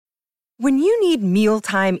When you need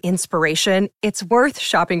mealtime inspiration, it's worth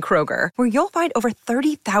shopping Kroger, where you'll find over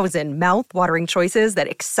 30,000 mouth-watering choices that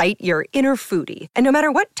excite your inner foodie. And no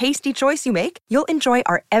matter what tasty choice you make, you'll enjoy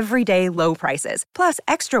our everyday low prices, plus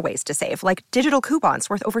extra ways to save, like digital coupons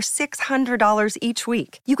worth over $600 each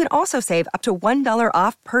week. You can also save up to $1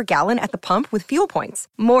 off per gallon at the pump with fuel points.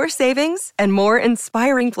 More savings and more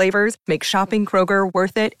inspiring flavors make shopping Kroger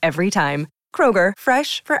worth it every time. Kroger,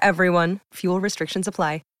 fresh for everyone. Fuel restrictions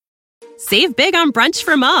apply. Save big on brunch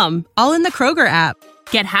for mom, all in the Kroger app.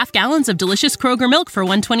 Get half gallons of delicious Kroger milk for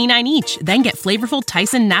 $1.29 each. Then get flavorful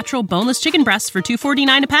Tyson natural boneless chicken breasts for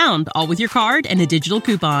 $2.49 a pound, all with your card and a digital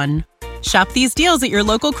coupon. Shop these deals at your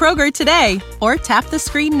local Kroger today, or tap the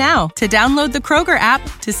screen now to download the Kroger app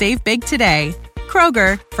to save big today.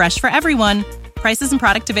 Kroger, fresh for everyone. Prices and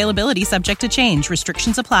product availability subject to change.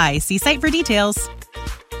 Restrictions apply. See site for details.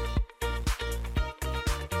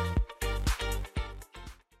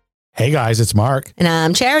 Hey guys, it's Mark. And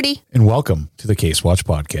I'm Charity. And welcome to the Case Watch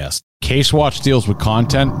podcast. Case Watch deals with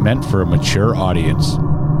content meant for a mature audience.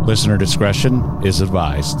 Listener discretion is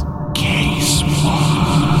advised. Case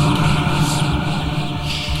Watch.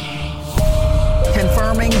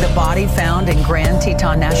 Confirming the body found in Grand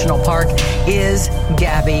Teton National Park is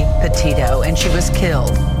Gabby Petito, and she was killed.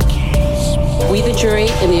 We, the jury,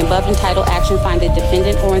 in the above entitled action, find the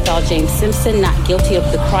defendant, Orenthal James Simpson, not guilty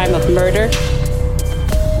of the crime of murder.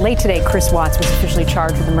 Late today, Chris Watts was officially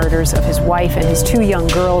charged with the murders of his wife and his 2 young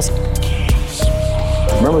girls.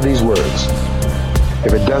 Remember these words.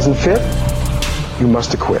 If it doesn't fit, you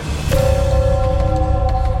must acquit.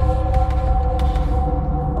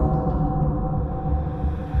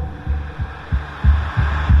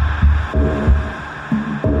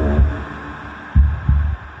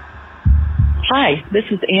 Hi, this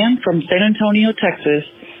is Ann from San Antonio, Texas,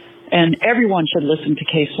 and everyone should listen to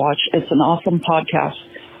Case Watch. It's an awesome podcast.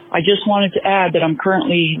 I just wanted to add that I'm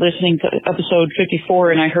currently listening to episode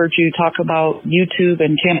 54, and I heard you talk about YouTube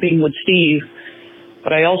and camping with Steve.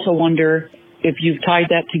 But I also wonder if you've tied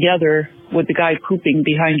that together with the guy pooping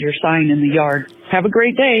behind your sign in the yard. Have a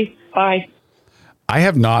great day. Bye. I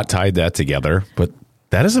have not tied that together, but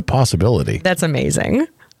that is a possibility. That's amazing.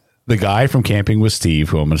 The guy from Camping with Steve,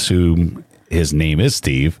 who I'm going to assume his name is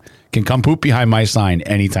Steve, can come poop behind my sign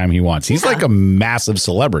anytime he wants. He's like a massive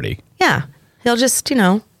celebrity. Yeah. He'll just,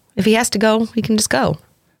 if he has to go, he can just go.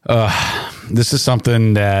 This is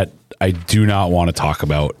something that I do not want to talk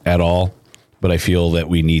about at all, but I feel that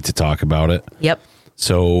we need to talk about it. Yep.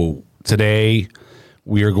 So today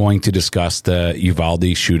we are going to discuss the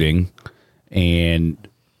Uvalde shooting, and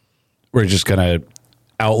we're just going to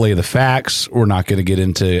outlay the facts. We're not going to get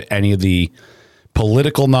into any of the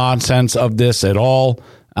political nonsense of this at all.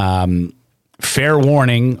 Fair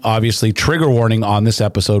warning, obviously, trigger warning on this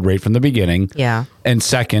episode right from the beginning. Yeah. And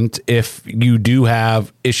second, if you do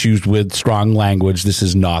have issues with strong language, this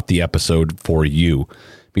is not the episode for you,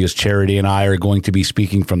 because Charity and I are going to be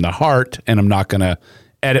speaking from the heart, and I'm not going to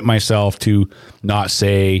edit myself to not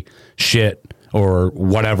say shit or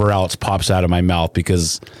whatever else pops out of my mouth,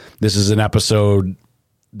 because this is an episode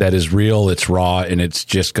that is real, it's raw, and it's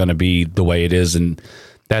just going to be the way it is. And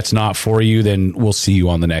that's not for you, then we'll see you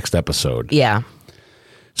on the next episode. Yeah.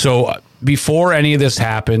 So before any of this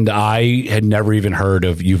happened, I had never even heard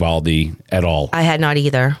of Uvalde at all. I had not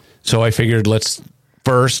either. So I figured let's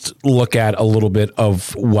first look at a little bit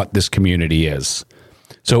of what this community is.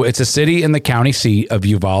 So it's a city in the county seat of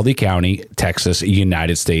Uvalde County, Texas,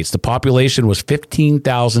 United States. The population was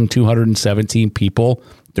 15,217 people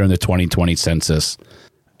during the 2020 census.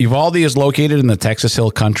 Uvalde is located in the Texas Hill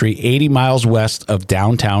Country, 80 miles west of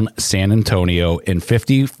downtown San Antonio and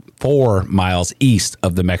 54 miles east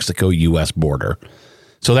of the Mexico-U.S. border.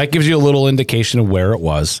 So that gives you a little indication of where it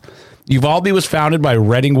was. Uvalde was founded by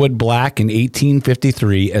Reddingwood Black in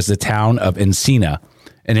 1853 as the town of Encina.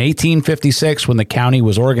 In 1856, when the county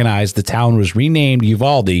was organized, the town was renamed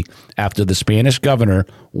Uvalde after the Spanish governor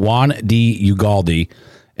Juan de Ugalde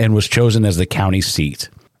and was chosen as the county seat.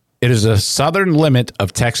 It is a southern limit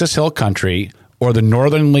of Texas Hill Country, or the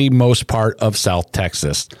northernly-most part of South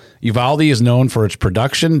Texas. Uvalde is known for its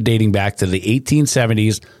production dating back to the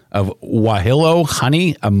 1870s of Guajillo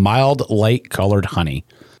honey, a mild, light-colored honey.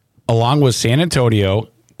 Along with San Antonio,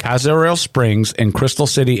 Cazarel Springs, and Crystal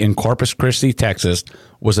City in Corpus Christi, Texas,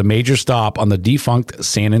 was a major stop on the defunct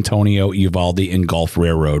San Antonio, Uvalde, and Gulf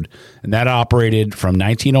Railroad, and that operated from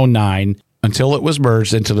 1909 until it was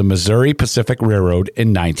merged into the Missouri Pacific Railroad in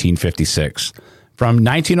 1956. From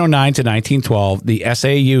 1909 to 1912, the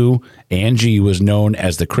SAU-ANG was known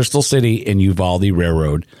as the Crystal City and Uvalde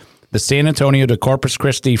Railroad. The San Antonio to Corpus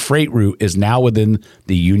Christi freight route is now within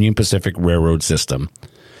the Union Pacific Railroad system.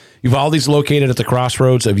 Uvalde's located at the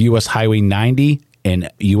crossroads of U.S. Highway 90 and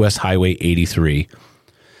U.S. Highway 83.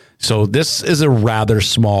 So this is a rather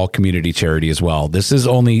small community charity as well. This is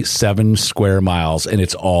only 7 square miles, and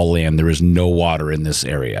it's all land. There is no water in this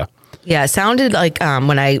area. Yeah, it sounded like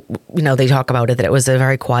when they talk about it, that it was a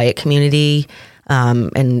very quiet community.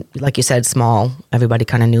 And like you said, small. Everybody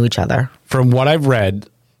kind of knew each other. From what I've read,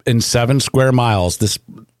 in 7 square miles, this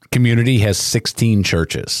community has 16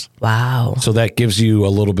 churches. Wow. So that gives you a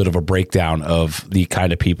little bit of a breakdown of the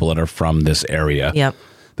kind of people that are from this area. Yep.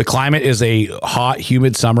 The climate is a hot,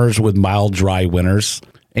 humid summers with mild, dry winters.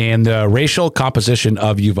 And the racial composition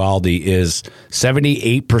of Uvalde is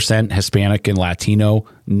 78% Hispanic and Latino,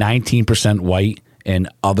 19% white, and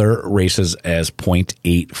other races as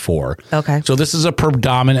 0.84. Okay. So this is a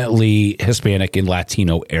predominantly Hispanic and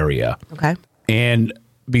Latino area. Okay. And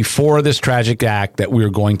before this tragic act that we're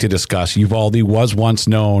going to discuss, Uvalde was once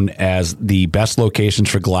known as the best locations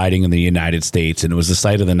for gliding in the United States, and it was the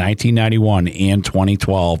site of the 1991 and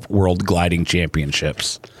 2012 World Gliding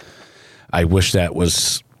Championships. I wish that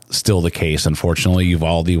was still the case. Unfortunately,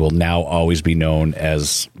 Uvalde will now always be known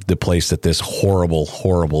as the place that this horrible,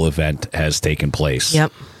 horrible event has taken place.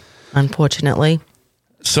 Yep. Unfortunately.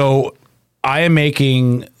 So I am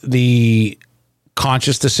making the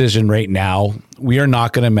conscious decision right now. We are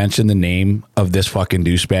not going to mention the name of this fucking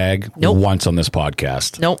douchebag once on this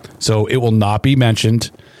podcast. Nope. So it will not be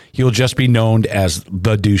mentioned. He'll just be known as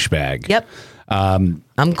the douchebag. Yep. I'm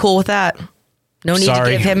cool with that. No need to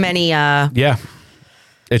give him any. Yeah.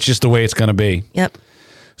 It's just the way it's going to be. Yep.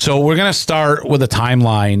 So we're going to start with a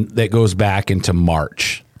timeline that goes back into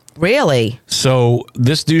March. Really? So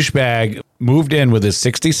this douchebag moved in with his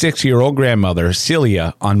 66-year-old grandmother,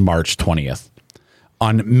 Celia, on March 20th.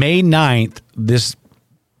 On May 9th, this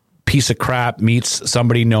piece of crap meets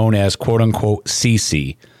somebody known as quote-unquote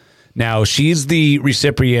Cece. Now, she's the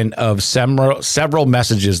recipient of several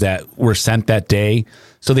messages that were sent that day.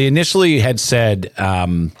 So they initially had said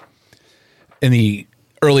in the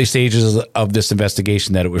early stages of this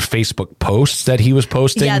investigation that it was Facebook posts that he was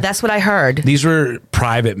posting. Yeah, that's what I heard. These were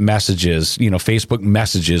private messages, Facebook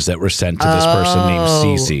messages that were sent to this person named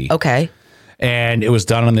Cece. Okay. And it was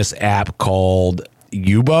done on this app called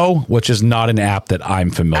Yubo, which is not an app that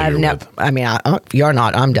I'm familiar with. I mean, you're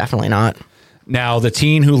not. I'm definitely not. Now, the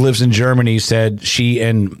teen who lives in Germany said she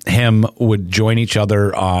and him would join each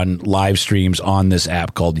other on live streams on this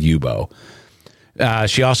app called Yubo.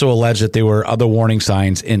 She also alleged that there were other warning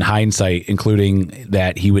signs in hindsight, including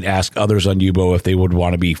that he would ask others on Yubo if they would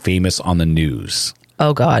want to be famous on the news.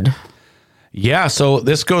 Oh, God. Yeah, so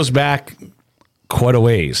this goes back quite a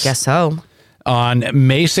ways. Guess so. On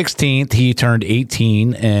May 16th, he turned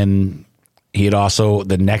 18, and he had also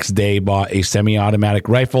the next day bought a semi-automatic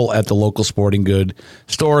rifle at the local sporting good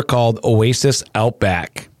store called Oasis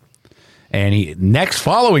Outback. And he next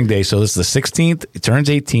following day, so this is the 16th, he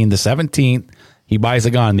turns 18, the 17th, he buys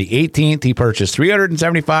a gun. The 18th, he purchased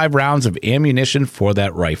 375 rounds of ammunition for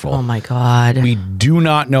that rifle. Oh, my God. We do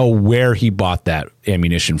not know where he bought that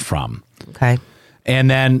ammunition from. Okay.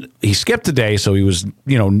 And then he skipped a day, so he was,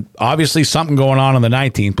 obviously something going on the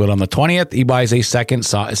 19th. But on the 20th, he buys a second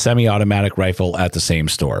semi-automatic rifle at the same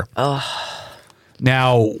store. Oh.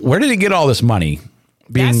 Now, where did he get all this money?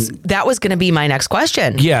 That was going to be my next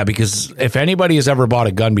question. Yeah, because if anybody has ever bought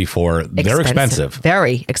a gun before, they're expensive.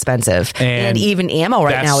 Very expensive. And even ammo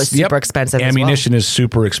right now is super expensive. Ammunition is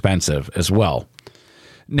super expensive as well.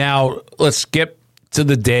 Now, let's skip to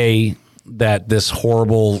the day that this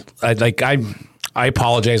horrible... I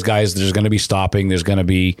apologize, guys. There's going to be stopping. This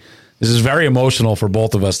is very emotional for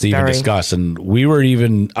both of us to even discuss. And we were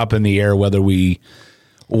even up in the air whether we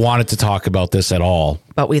wanted to talk about this at all.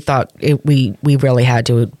 But we thought we really had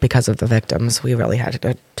to because of the victims. We really had to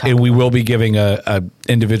talk. And we will be giving a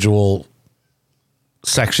individual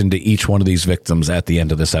section to each one of these victims at the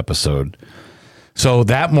end of this episode. So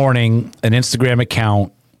that morning, an Instagram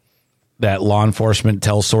account that law enforcement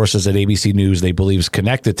tells sources at ABC News they believe is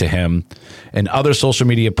connected to him, and other social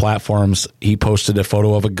media platforms, he posted a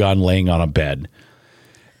photo of a gun laying on a bed.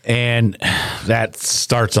 And that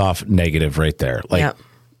starts off negative right there.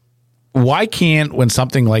 Why can't, when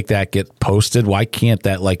something like that get posted, why can't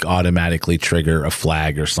that automatically trigger a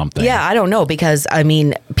flag or something? Yeah, I don't know, because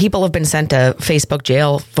people have been sent to Facebook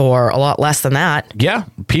jail for a lot less than that. Yeah,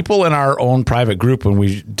 people in our own private group, when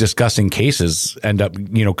we discussing cases, end up,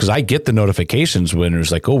 because I get the notifications when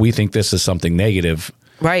there's we think this is something negative.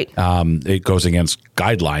 Right. It goes against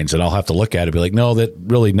guidelines, and I'll have to look at it and be like, no, that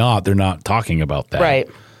really not. They're not talking about that. Right.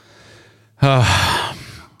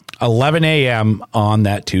 11 a.m. on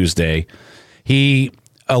that Tuesday, he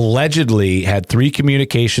allegedly had 3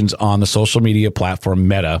 communications on the social media platform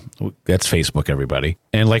Meta. That's Facebook, everybody.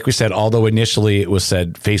 And like we said, although initially it was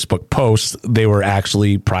said Facebook posts, they were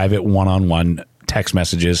actually private one-on-one text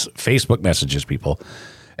messages, Facebook messages, people.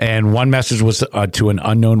 And one message was to an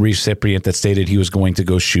unknown recipient that stated he was going to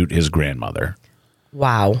go shoot his grandmother.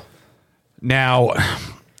 Wow. Now,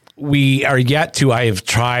 we are yet to, I have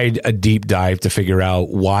tried a deep dive to figure out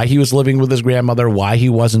why he was living with his grandmother, why he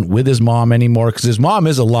wasn't with his mom anymore, because his mom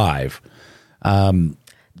is alive.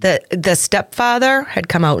 The stepfather had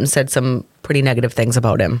come out and said some pretty negative things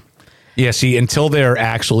about him. Yeah, see, until they're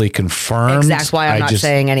actually confirmed. That's why I'm not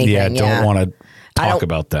saying anything. Yeah, don't want to talk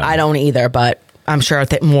about that. I don't either, but I'm sure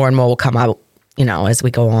that more and more will come out, as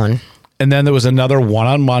we go on. And then there was another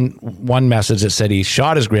one message that said he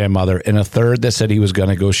shot his grandmother, and a third that said he was going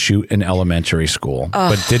to go shoot an elementary school,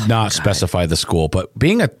 but did not specify the school. But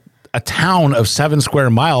being a town of 7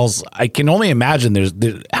 square miles, I can only imagine there's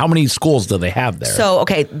how many schools do they have there? So,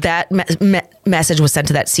 okay, that message was sent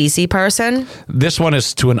to that CC person? This one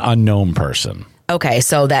is to an unknown person. Okay,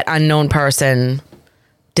 so that unknown person,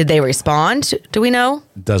 did they respond? Do we know?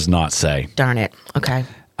 Does not say. Darn it. Okay.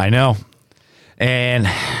 I know. And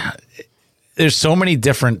there's so many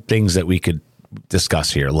different things that we could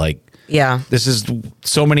discuss here. Like, yeah, this is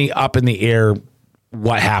so many up in the air.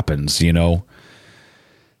 What happens, He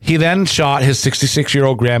then shot his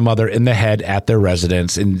 66-year-old grandmother in the head at their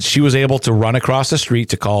residence, and she was able to run across the street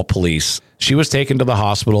to call police. She was taken to the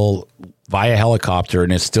hospital via helicopter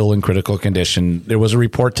and is still in critical condition. There was a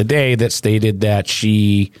report today that stated that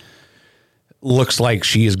she looks like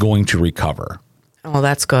she is going to recover. Oh,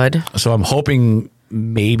 that's good. So I'm hoping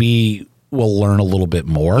maybe we'll learn a little bit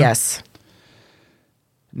more. Yes.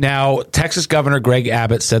 Now, Texas Governor Greg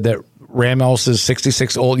Abbott said that Ramos's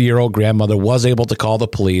 66-year-old grandmother was able to call the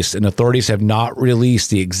police, and authorities have not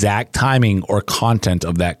released the exact timing or content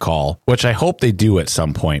of that call, which I hope they do at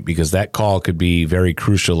some point, because that call could be very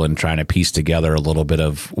crucial in trying to piece together a little bit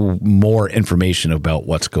of more information about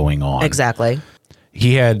what's going on. Exactly.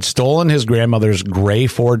 He had stolen his grandmother's gray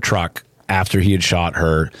Ford truck after he had shot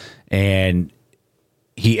her, and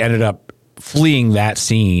he ended up fleeing that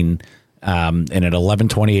scene, and at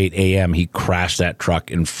 11:28 a.m. he crashed that truck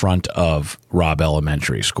in front of Robb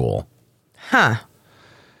Elementary School. Huh.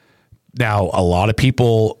 Now, a lot of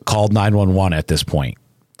people called 911 at this point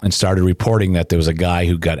and started reporting that there was a guy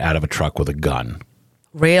who got out of a truck with a gun.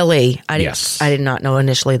 Really? Yes. I did not know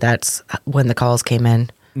initially that's when the calls came in.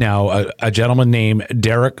 Now, a gentleman named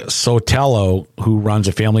Derek Sotelo, who runs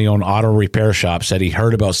a family-owned auto repair shop, said he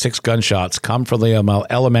heard about 6 gunshots come from the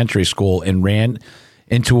elementary school and ran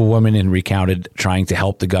into a woman and recounted trying to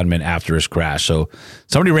help the gunman after his crash. So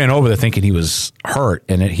somebody ran over there thinking he was hurt,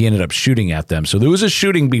 and he ended up shooting at them. So there was a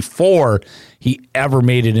shooting before he ever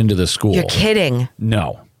made it into the school. You're kidding.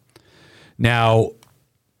 No. Now,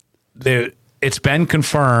 it's been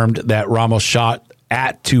confirmed that Ramos shot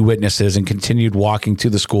at 2 witnesses and continued walking to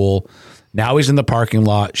the school. Now he's in the parking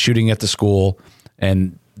lot shooting at the school.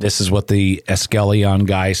 And this is what the Escalon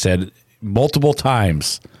guy said multiple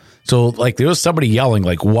times. So like there was somebody yelling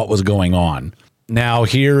like what was going on. Now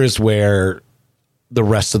here is where the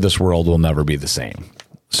rest of this world will never be the same.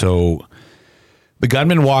 So the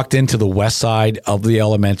gunman walked into the west side of the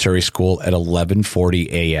elementary school at 11:40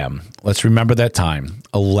 a.m. Let's remember that time,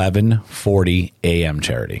 11:40 a.m.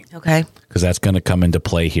 Charity. Okay. Because that's going to come into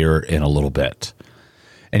play here in a little bit.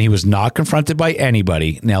 And he was not confronted by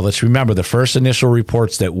anybody. Now, let's remember the first initial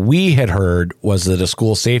reports that we had heard was that a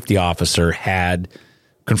school safety officer had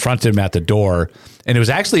confronted him at the door. And it was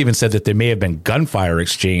actually even said that there may have been gunfire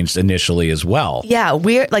exchanged initially as well. Yeah,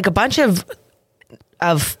 weird. Like a bunch of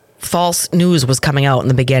false news was coming out in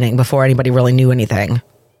the beginning before anybody really knew anything.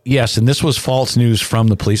 Yes, and this was false news from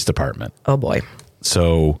the police department. Oh, boy.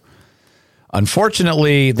 So,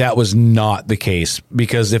 unfortunately, that was not the case,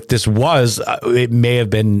 because if this was, it may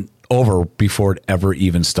have been over before it ever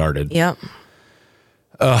even started. Yep.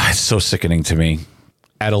 It's so sickening to me.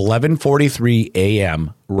 At 11:43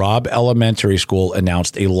 a.m., Robb Elementary School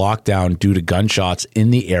announced a lockdown due to gunshots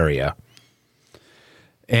in the area.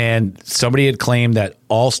 And somebody had claimed that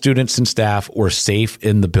all students and staff were safe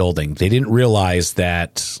in the building. They didn't realize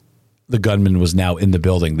that the gunman was now in the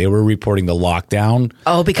building. They were reporting the lockdown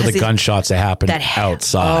because for the gunshots that happened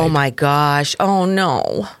outside. Oh, my gosh. Oh,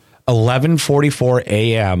 no. 11:44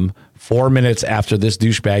 a.m., 4 minutes after this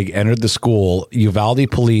douchebag entered the school, Uvalde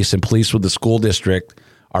police and police with the school district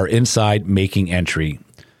are inside making entry.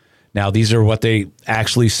 Now, these are what they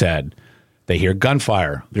actually said. They hear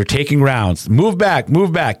gunfire. They're taking rounds. Move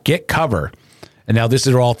back, get cover. And now this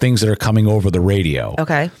are all things that are coming over the radio.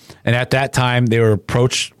 Okay. And at that time, they were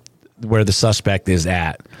approached where the suspect is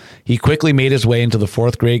at. He quickly made his way into the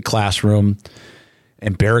 4th grade classroom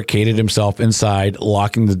and barricaded himself inside,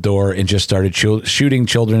 locking the door, and just started shooting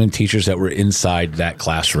children and teachers that were inside that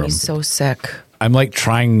classroom. He's so sick. I'm like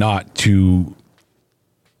trying not to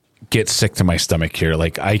get sick to my stomach here.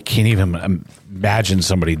 Like, I can't even imagine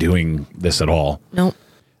somebody doing this at all. Nope.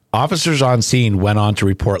 Officers on scene went on to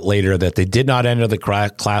report later that they did not enter the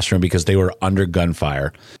classroom because they were under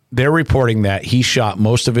gunfire. They're reporting that he shot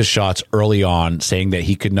most of his shots early on, saying that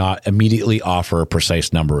he could not immediately offer a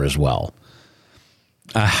precise number as well.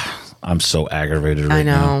 I'm so aggravated right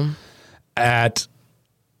now. I know. At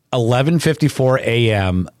 11:54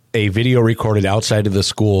 a.m., a video recorded outside of the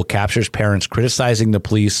school captures parents criticizing the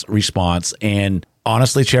police response. And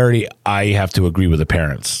honestly, Charity, I have to agree with the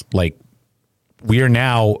parents. Like, we are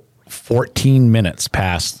now 14 minutes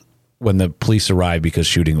past when the police arrived because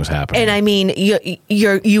shooting was happening. And I mean,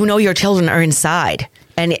 your children are inside,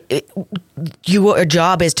 and your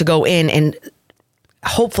job is to go in and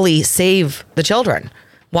hopefully save the children.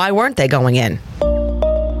 Why weren't they going in?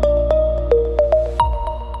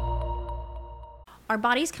 Our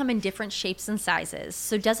bodies come in different shapes and sizes,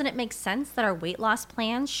 so doesn't it make sense that our weight loss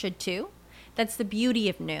plans should too? That's the beauty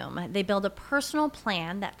of Noom. They build a personal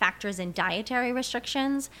plan that factors in dietary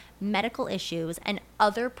restrictions, medical issues, and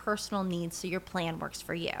other personal needs so your plan works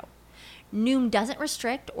for you. Noom doesn't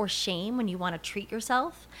restrict or shame when you want to treat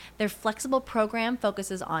yourself. Their flexible program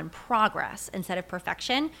focuses on progress instead of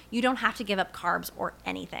perfection. You don't have to give up carbs or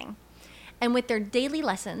anything. And with their daily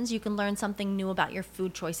lessons, you can learn something new about your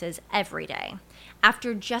food choices every day.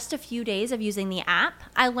 After just a few days of using the app,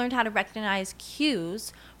 I learned how to recognize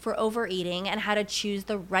cues for overeating and how to choose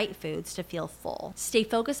the right foods to feel full. Stay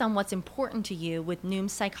focused on what's important to you with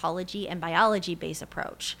Noom's psychology and biology-based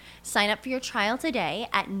approach. Sign up for your trial today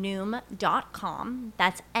at Noom.com.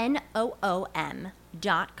 That's NOOM.com.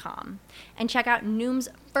 And check out Noom's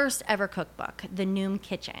first ever cookbook, The Noom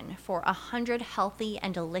Kitchen, for 100 healthy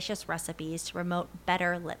and delicious recipes to promote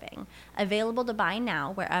better living. Available to buy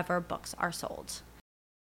now wherever books are sold.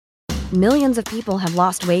 Millions of people have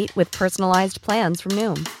lost weight with personalized plans from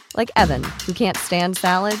Noom. Like Evan, who can't stand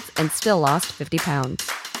salads and still lost 50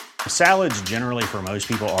 pounds. Salads generally for most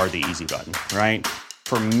people are the easy button, right?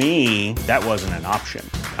 For me, that wasn't an option.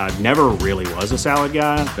 I never really was a salad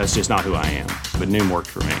guy. That's just not who I am. But Noom worked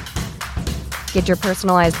for me. Get your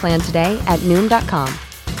personalized plan today at Noom.com.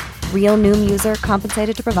 Real Noom user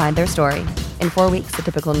compensated to provide their story. In 4 weeks, the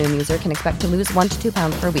typical Noom user can expect to lose 1 to 2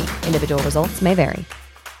 pounds per week. Individual results may vary.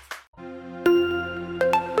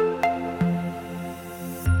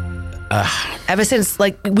 Ever since,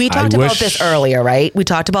 like, we talked about this earlier, right? We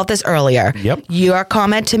talked about this earlier. Yep. Your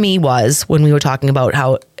comment to me was, when we were talking about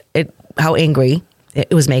how angry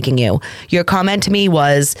it was making you, your comment to me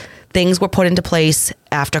was things were put into place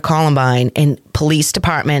after Columbine and police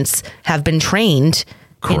departments have been trained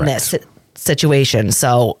in this situation.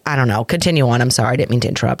 So I don't know. Continue on. I'm sorry. I didn't mean to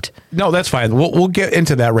interrupt. No, that's fine. We'll get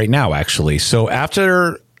into that right now, actually. So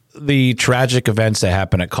after the tragic events that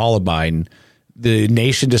happened at Columbine, the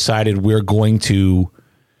nation decided we're going to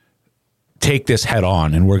take this head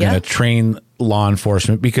on and we're going to train law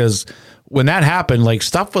enforcement, because when that happened, like,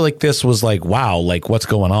 stuff like this was like, wow, like, what's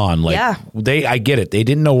going on? Like, I get it. They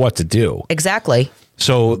didn't know what to do. Exactly.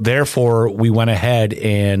 So therefore we went ahead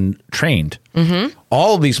and trained. Mm-hmm.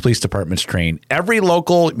 All of these police departments trained. Every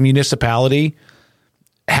local municipality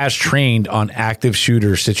has trained on active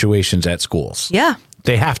shooter situations at schools. Yeah.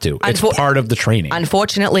 They have to. It's part of the training.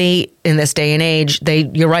 Unfortunately, in this day and age,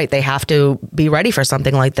 you're right. They have to be ready for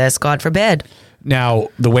something like this. God forbid. Now,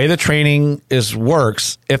 the way the training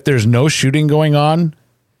works, if there's no shooting going on,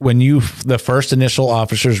 when the first initial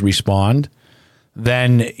officers respond,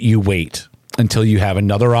 then you wait until you have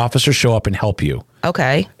another officer show up and help you.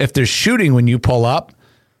 Okay. If there's shooting when you pull up,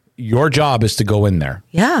 your job is to go in there.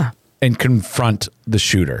 Yeah. And confront the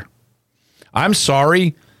shooter. I'm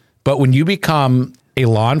sorry, but when you become a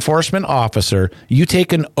law enforcement officer, you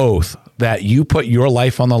take an oath that you put your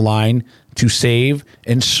life on the line to save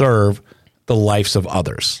and serve the lives of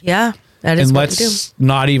others. Yeah, that is and what let's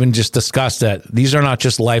not even just discuss that these are not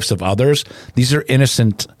just lives of others. These are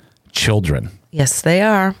innocent children. Yes, they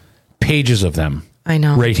are. Pages of them. I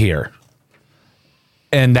know. Right here.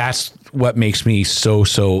 And that's what makes me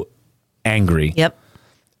so angry. Yep.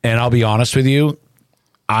 And I'll be honest with you,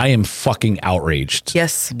 I am fucking outraged.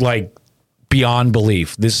 Yes. Like, beyond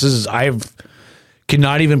belief.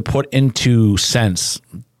 Cannot even put into sense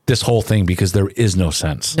this whole thing, because there is no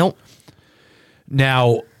sense. Nope.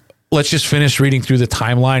 Now, let's just finish reading through the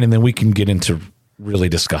timeline and then we can get into really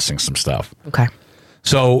discussing some stuff. Okay.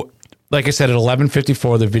 So Like I said, at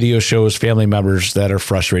 11:54, the video shows family members that are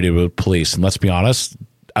frustrated with police. And let's be honest,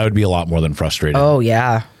 I would be a lot more than frustrated. Oh,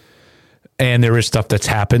 yeah. And there is stuff that's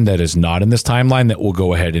happened that is not in this timeline that we'll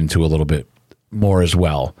go ahead into a little bit more as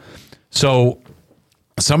well. So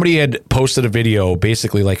somebody had posted a video,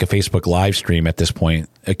 basically like a Facebook live stream at this point,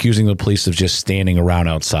 accusing the police of just standing around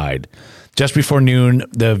outside. Just before noon,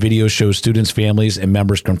 the video shows students, families, and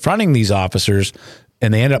members confronting these officers,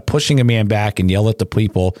 and they end up pushing a man back and yell at the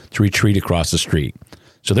people to retreat across the street.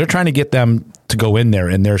 So they're trying to get them to go in there,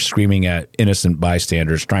 and they're screaming at innocent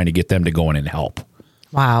bystanders, trying to get them to go in and help.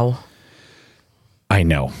 Wow. I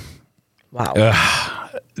know. Wow.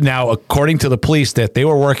 Now, according to the police, that they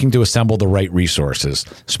were working to assemble the right resources,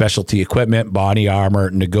 specialty equipment, body armor,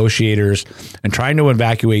 negotiators, and trying to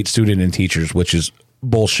evacuate students and teachers, which is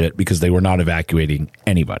bullshit because they were not evacuating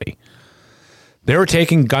anybody. They were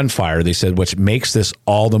taking gunfire, they said, which makes this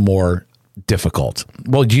all the more difficult.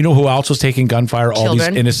 Well, do you know who else was taking gunfire? All these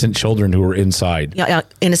innocent children who were inside. Yeah,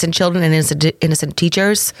 innocent children and innocent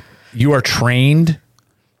teachers. You are trained,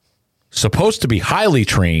 supposed to be highly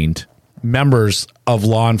trained members of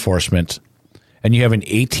law enforcement, and you have an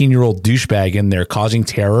 18-year-old douchebag in there causing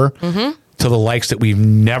terror to the likes that we've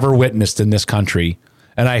never witnessed in this country.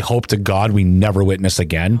 And I hope to God we never witness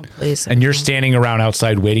again. Oh, please. And you're standing around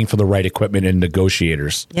outside waiting for the right equipment and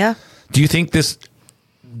negotiators. Yeah. Do you think this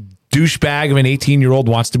douchebag of an 18-year-old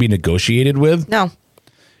wants to be negotiated with? No.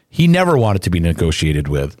 He never wanted to be negotiated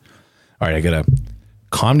with. All right, I got to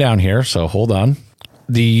calm down here, so hold on.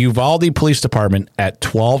 The Uvalde Police Department at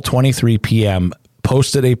 12:23 p.m.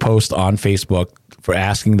 posted a post on Facebook for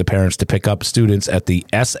asking the parents to pick up students at the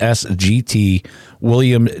SSGT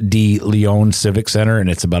William D. Leone Civic Center, and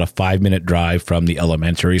it's about a 5-minute drive from the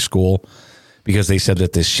elementary school, because they said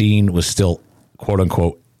that the scene was still,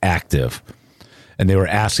 quote-unquote, active. And they were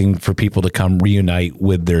asking for people to come reunite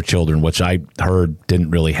with their children, which I heard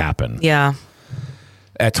didn't really happen. Yeah.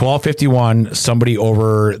 At 12:51, somebody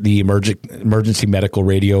over the emergency medical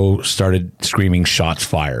radio started screaming, "Shots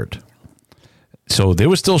fired." So there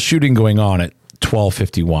was still shooting going on at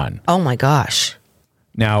 12:51. Oh, my gosh.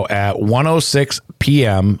 Now, at 1:06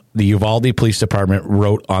 p.m., the Uvalde Police Department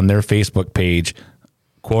wrote on their Facebook page,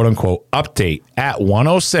 quote unquote, "Update at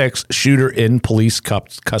 1:06, shooter in police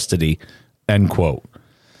custody," end quote.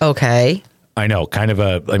 Okay. I know,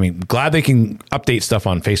 glad they can update stuff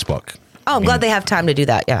on Facebook. Oh, I'm glad they have time to do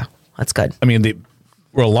that. Yeah, that's good. I mean, there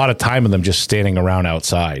were a lot of time of them just standing around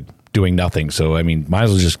outside doing nothing. So, I mean, might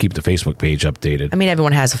as well just keep the Facebook page updated. I mean,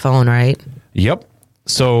 everyone has a phone, right? Yep.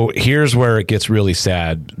 So here's where it gets really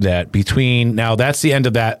sad, that now that's the end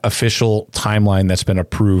of that official timeline that's been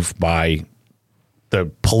approved by the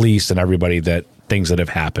police and everybody, that things that have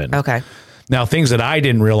happened. Okay. Now, things that I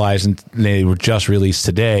didn't realize, and they were just released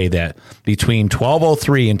today, that between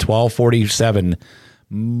 12:03 and 12:47,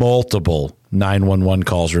 multiple 911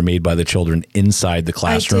 calls were made by the children inside the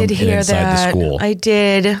classroom and inside the school. I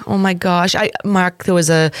did. Oh my gosh. Mark, there was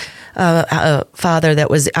a father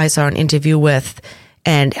that I saw an interview with,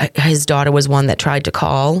 and his daughter was one that tried to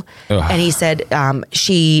call. Ugh. And he said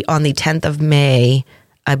she, on the 10th of May,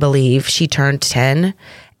 I believe, she turned 10,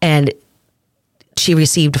 and she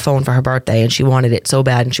received a phone for her birthday, and she wanted it so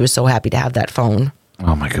bad, and she was so happy to have that phone.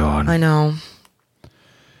 Oh my God. I know.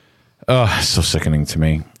 Oh, it's so sickening to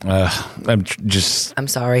me. I'm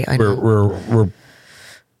sorry. I know. We're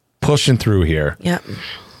pushing through here. Yep.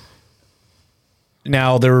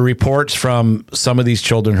 Now, there were reports from some of these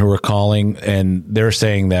children who were calling, and they're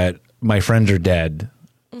saying that my friends are dead.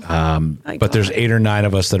 But there's 8 or 9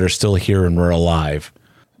 of us that are still here and we're alive.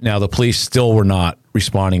 Now, the police still were not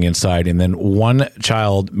responding inside. And then one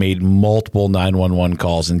child made multiple 911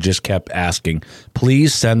 calls and just kept asking,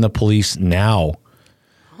 "Please send the police now."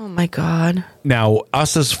 Oh, my God. Now,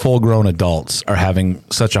 us as full-grown adults are having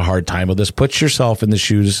such a hard time with this. Put yourself in the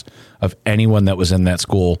shoes of anyone that was in that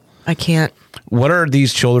school. I can't. What are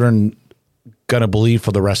these children going to believe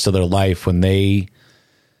for the rest of their life when they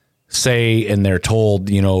say and they're told,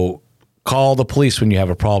 call the police when you have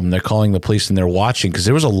a problem? They're calling the police and they're watching, because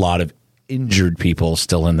there was a lot of injured people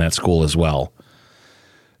still in that school as well.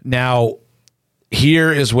 Now,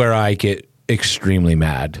 here is where I get extremely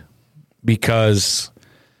mad, because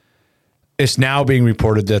it's now being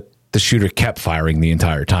reported that the shooter kept firing the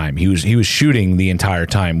entire time. He was shooting the entire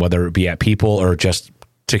time, whether it be at people or just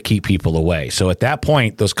to keep people away. So at that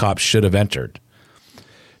point, those cops should have entered.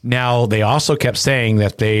 Now, they also kept saying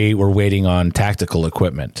that they were waiting on tactical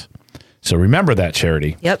equipment. So remember that,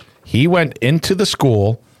 Charity. Yep. He went into the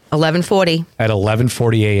school 11:40 at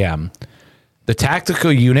 11:40 a.m. The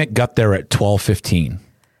tactical unit got there at 12:15.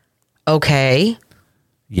 Okay.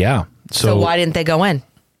 Yeah. So why didn't they go in?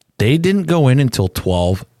 They didn't go in until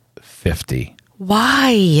 12:50.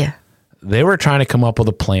 Why? They were trying to come up with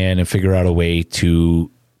a plan and figure out a way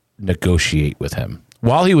to negotiate with him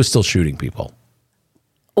while he was still shooting people.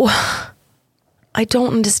 I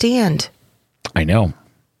don't understand. I know.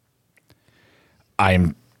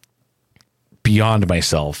 I'm beyond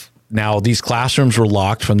myself. Now, these classrooms were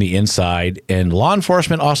locked from the inside, and law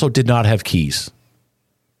enforcement also did not have keys.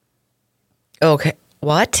 Okay.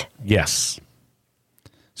 What? Yes.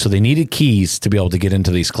 So they needed keys to be able to get into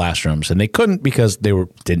these classrooms, and they couldn't because they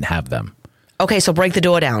didn't have them. Okay, so break the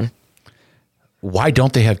door down. Why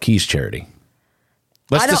don't they have keys, Charity?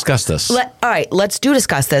 Let's discuss this. All right, let's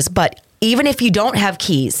discuss this. But even if you don't have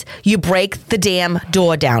keys, you break the damn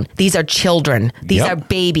door down. These are children. These are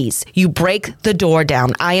babies. You break the door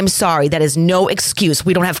down. I am sorry. That is no excuse.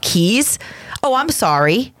 We don't have keys? Oh, I'm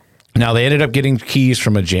sorry. Now, they ended up getting keys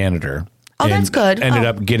from a janitor. Oh, that's good. Ended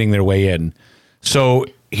up getting their way in. So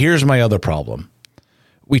here's my other problem.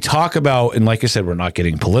 We talk about, and like I said, we're not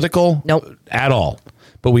getting political at all.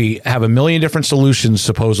 But we have a million different solutions,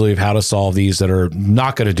 supposedly, of how to solve these that are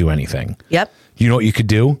not going to do anything. Yep. You know what you could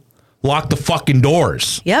do? Lock the fucking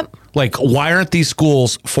doors. Yep. Like, why aren't these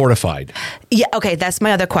schools fortified? Yeah, okay, that's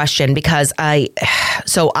my other question because I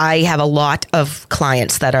have a lot of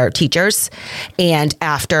clients that are teachers, and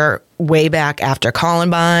way back after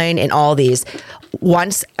Columbine and all these,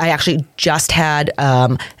 once I actually just had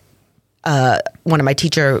one of my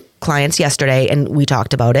teacher clients yesterday, and we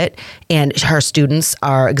talked about it, and her students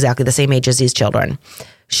are exactly the same age as these children.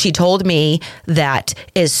 She told me that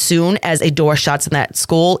as soon as a door shuts in that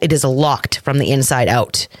school, it is locked from the inside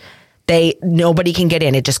out. Nobody can get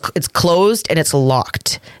in. It's closed and it's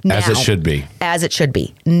locked. Now, as it should be. As it should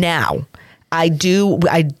be. Now, I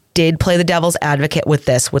did play the devil's advocate with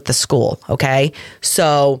the school. Okay.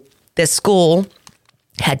 So this school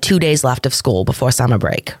had 2 days left of school before summer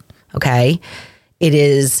break. Okay. It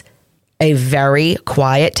is a very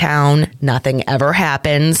quiet town. Nothing ever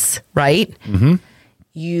happens. Right. Mm-hmm.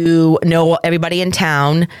 You know everybody in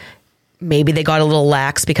town. Maybe they got a little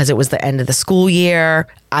lax because it was the end of the school year.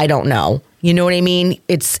 I don't know. You know what I mean?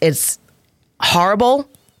 It's horrible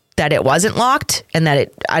that it wasn't locked and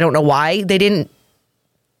that I don't know why it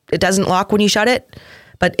doesn't lock when you shut it,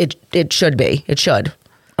 but it should be. It should.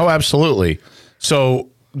 Oh, absolutely. So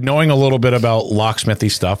knowing a little bit about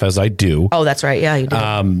locksmithy stuff, as I do. Oh, that's right. Yeah, you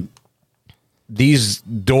do. These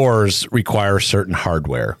doors require certain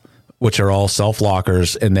hardware, which are all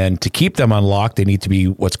self-lockers. And then to keep them unlocked, they need to be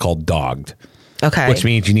what's called dogged. Okay. Which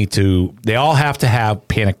means they all have to have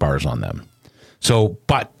panic bars on them. So,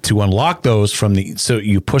 but to unlock those so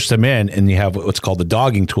you push them in and you have what's called the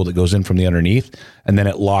dogging tool that goes in from the underneath, and then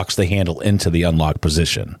it locks the handle into the unlocked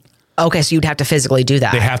position. Okay. So you'd have to physically do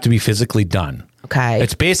that. They have to be physically done. Okay.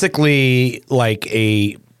 It's basically like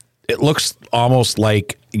it looks almost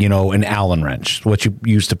like, an Allen wrench, what you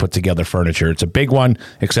use to put together furniture. It's a big one,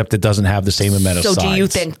 except it doesn't have the same amount of size. Do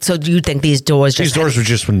you think these doors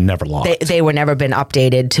were never locked? They were never been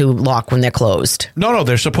updated to lock when they're closed. No,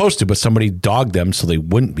 they're supposed to, but somebody dogged them so they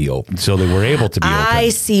wouldn't be open. So they were able to be open. I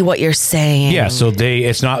see what you're saying. Yeah, so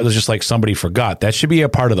it's not just like somebody forgot. That should be a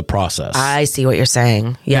part of the process. I see what you're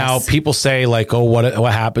saying. Yes. Now, people say like, oh,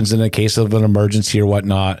 what happens in the case of an emergency or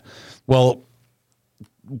whatnot? Well,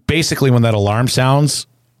 basically when that alarm sounds,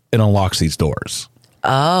 it unlocks these doors.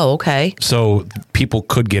 Oh, okay. So people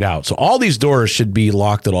could get out. So all these doors should be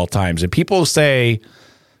locked at all times. And people say,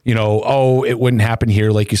 oh, it wouldn't happen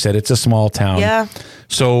here. Like you said, it's a small town. Yeah.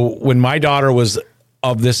 So when my daughter was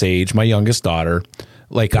of this age, my youngest daughter,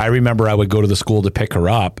 like I remember I would go to the school to pick her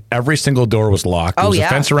up. Every single door was locked. There was a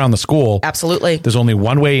fence around the school. Absolutely. There's only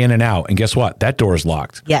one way in and out. And guess what? That door is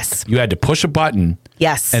locked. Yes. You had to push a button.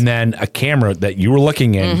 Yes. And then a camera that you were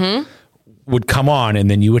looking in would come on, and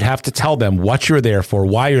then you would have to tell them what you're there for,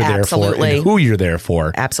 why you're there for, and who you're there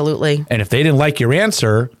for. Absolutely. And if they didn't like your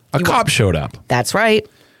answer, a cop showed up. That's right.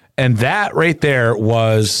 And that right there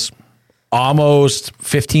was almost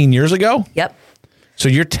 15 years ago. Yep. So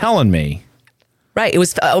you're telling me. Right. It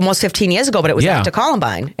was almost 15 years ago, but it was after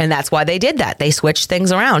Columbine. And that's why they did that. They switched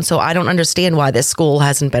things around. So I don't understand why this school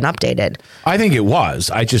hasn't been updated. I think it was.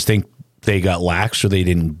 I just think they got lax or they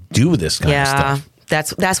didn't do this kind of stuff.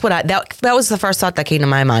 That's what that was the first thought that came to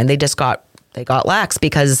my mind. They got lax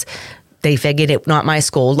because they figured it not my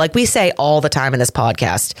school. Like we say all the time in this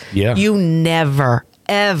podcast. Yeah. You never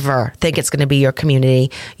ever think it's going to be your community.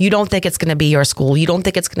 You don't think it's going to be your school. You don't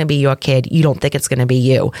think it's going to be your kid. You don't think it's going to be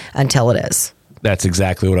you until it is. That's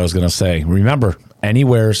exactly what I was going to say. Remember,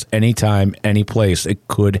 anywheres, anytime, any place, it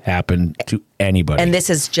could happen to anybody. And this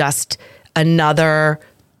is just another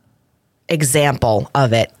example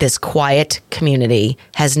of it. This quiet community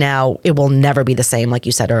it will never be the same, like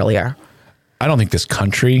you said earlier. I don't think this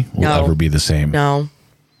country will ever be the same. No.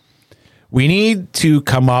 We need to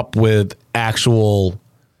come up with actual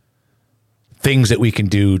things that we can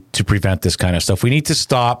do to prevent this kind of stuff. We need to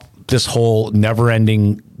stop this whole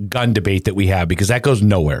never-ending gun debate that we have, because that goes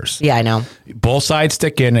nowheres. Yeah, I know. Both sides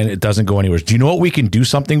stick in and it doesn't go anywhere. Do you know what we can do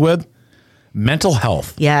something with? Mental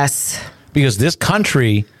health. Yes. Because this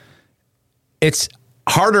country, it's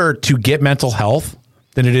harder to get mental health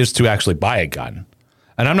than it is to actually buy a gun.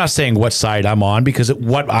 And I'm not saying what side I'm on, because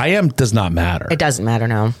what I am does not matter. It doesn't matter,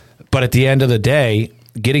 no. But at the end of the day,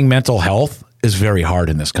 getting mental health is very hard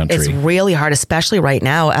in this country. It's really hard, especially right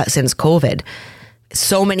now since COVID.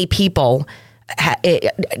 So many people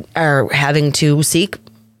are having to seek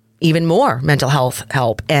even more mental health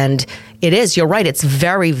help. And you're right, it's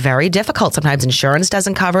very, very difficult. Sometimes insurance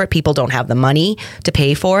doesn't cover it. People don't have the money to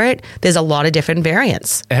pay for it. There's a lot of different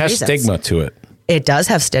variants. It has stigma to it. It does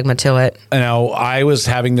have stigma to it. Now, I was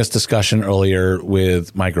having this discussion earlier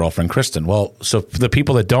with my girlfriend, Kristen. Well, so for the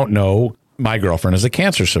people that don't know, my girlfriend is a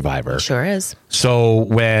cancer survivor. Sure is. So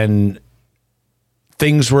when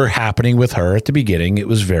things were happening with her at the beginning, it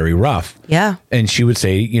was very rough. Yeah. And she would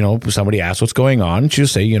say, somebody asked what's going on. She would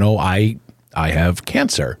say, I have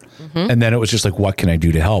cancer. Mm-hmm. And then it was just like, what can I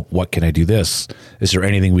do to help? What can I do this? Is there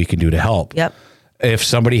anything we can do to help? Yep. If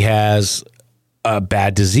somebody has a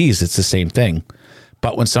bad disease, it's the same thing.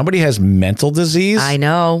 But when somebody has mental disease, I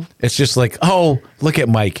know. It's just like, oh, look at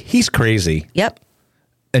Mike. He's crazy. Yep.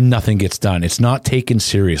 And nothing gets done. It's not taken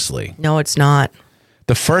seriously. No, it's not.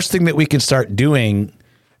 The first thing that we can start doing,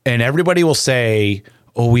 and everybody will say,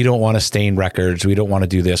 oh, we don't want to stain records. We don't want to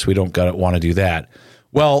do this. We don't want to do that.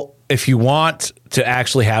 Well, if you want to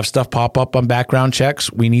actually have stuff pop up on background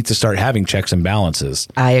checks, we need to start having checks and balances.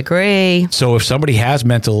 I agree. So if somebody has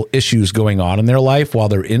mental issues going on in their life while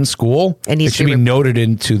they're in school, it should be noted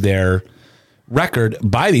into their record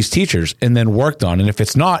by these teachers and then worked on. And if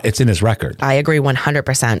it's not, it's in his record. I agree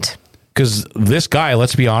 100%. Because this guy,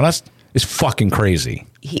 let's be honest, is fucking crazy.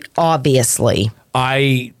 He obviously.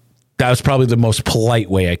 That was probably the most polite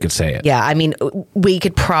way I could say it. Yeah, I mean, we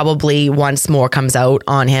could probably, once more comes out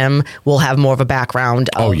on him, we'll have more of a background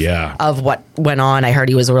of what went on. I heard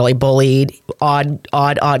he was really bullied.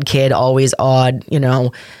 Odd kid, always odd,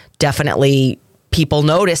 Definitely people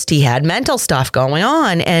noticed he had mental stuff going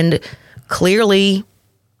on, and clearly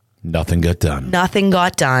nothing got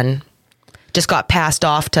done. Just got passed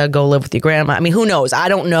off to go live with your grandma. I mean, who knows? I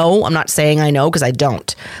don't know. I'm not saying I know, because I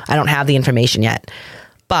don't have the information yet.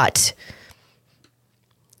 But,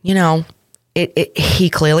 he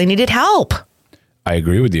clearly needed help. I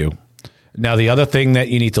agree with you. Now, the other thing that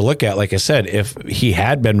you need to look at, like I said, if he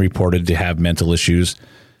had been reported to have mental issues,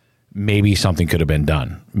 maybe something could have been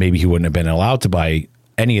done. Maybe he wouldn't have been allowed to buy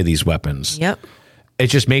any of these weapons. Yep. It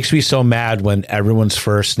just makes me so mad when everyone's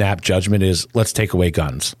first snap judgment is, let's take away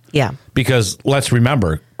guns. Yeah. Because let's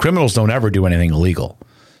remember, criminals don't ever do anything illegal.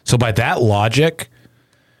 So by that logic,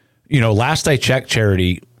 last I checked,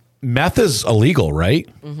 Charity, meth is illegal, right?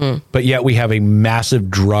 Mm-hmm. But yet we have a massive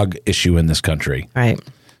drug issue in this country. Right.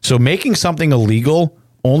 So making something illegal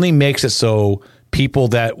only makes it so people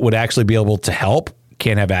that would actually be able to help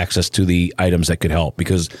can't have access to the items that could help,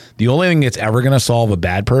 because the only thing that's ever going to solve a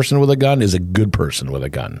bad person with a gun is a good person with a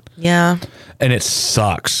gun. Yeah. And it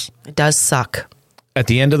sucks. It does suck. At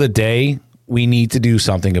the end of the day, we need to do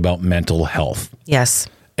something about mental health. Yes.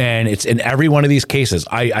 And it's in every one of these cases.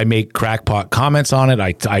 I make crackpot comments on it.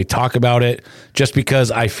 I talk about it just because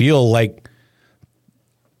I feel like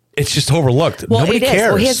it's just overlooked. Well, Nobody cares.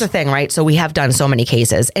 Well, here's the thing, right? So we have done so many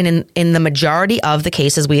cases. And in the majority of the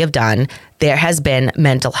cases we have done, there has been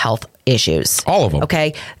mental health issues. All of them.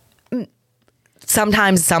 Okay.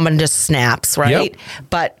 Sometimes someone just snaps, right? Yep.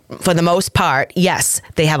 But for the most part, yes,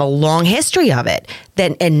 they have a long history of it.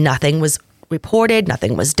 And nothing was reported,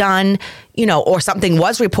 nothing was done, or something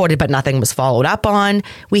was reported, but nothing was followed up on.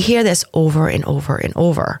 We hear this over and over and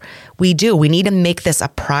over. We do. We need to make this a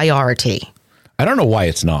priority. I don't know why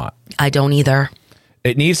it's not. I don't either.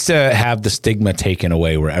 It needs to have the stigma taken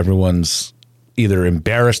away where everyone's either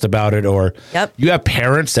embarrassed about it or you have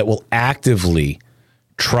parents that will actively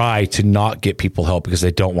try to not get people help because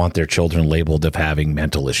they don't want their children labeled of having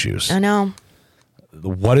mental issues. I know.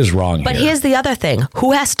 What is wrong here? But here's the other thing.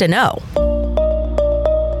 Who has to know?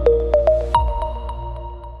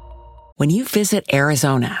 When you visit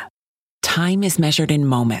Arizona, time is measured in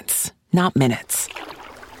moments, not minutes.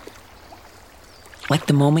 Like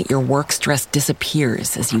the moment your work stress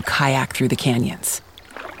disappears as you kayak through the canyons.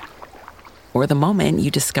 Or the moment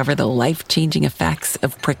you discover the life-changing effects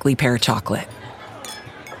of prickly pear chocolate.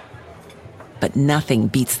 But nothing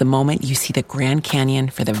beats the moment you see the Grand Canyon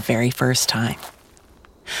for the very first time.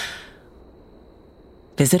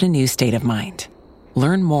 Visit a new state of mind.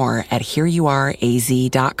 Learn more at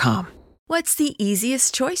hereyouareaz.com. What's the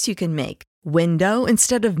easiest choice you can make? Window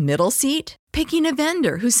instead of middle seat? Picking a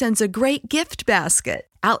vendor who sends a great gift basket?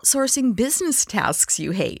 Outsourcing business tasks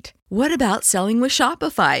you hate? What about selling with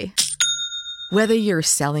Shopify? Whether you're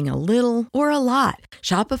selling a little or a lot,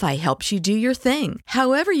 Shopify helps you do your thing,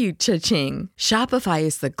 however you cha-ching. Shopify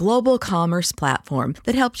is the global commerce platform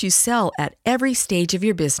that helps you sell at every stage of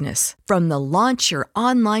your business. From the launch your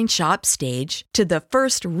online shop stage to the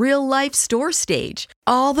first real-life store stage,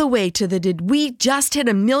 all the way to the did we just hit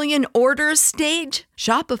 1 million orders stage.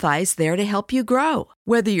 Shopify's there to help you grow.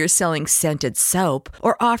 Whether you're selling scented soap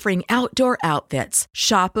or offering outdoor outfits,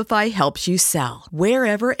 Shopify helps you sell.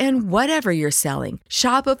 Wherever and whatever you're selling,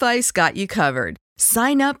 Shopify's got you covered.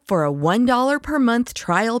 Sign up for a $1 per month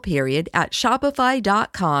trial period at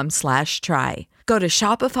shopify.com/try. Go to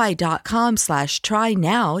shopify.com/try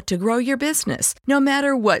now to grow your business, no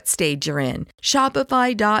matter what stage you're in.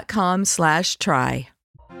 Shopify.com/try.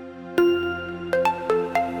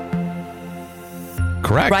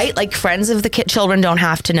 Correct. Right? Like friends of the children don't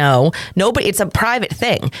have to know. Nobody, it's a private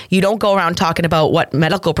thing. You don't go around talking about what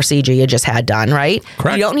medical procedure you just had done, right?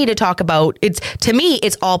 Correct. You don't need to talk about it's. To me,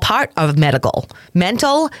 it's all part of medical.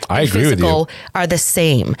 Mental and physical are the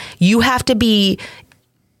same. You have to be,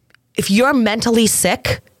 if you're mentally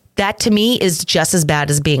sick, that to me is just as bad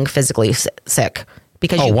as being physically sick.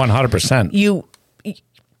 Because 100%. You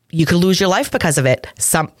could lose your life because of it.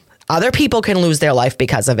 Some other people can lose their life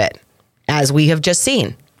because of it, as we have just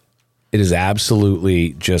seen. It is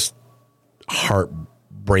absolutely just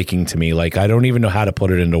heartbreaking to me. Like, I don't even know how to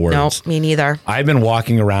put it into words. No, me neither. I've been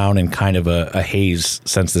walking around in kind of a haze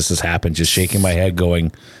since this has happened, just shaking my head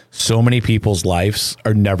going, so many people's lives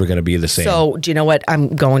are never going to be the same. So do you know what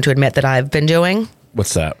I'm going to admit that I've been doing?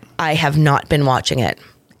 What's that? I have not been watching it.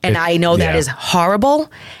 And I know that is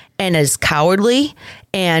horrible and is cowardly.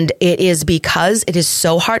 And it is because it is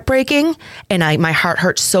so heartbreaking. And my heart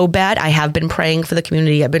hurts so bad. I have been praying for the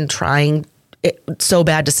community. I've been trying so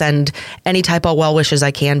bad to send any type of well wishes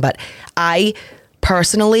I can. But I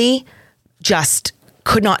personally just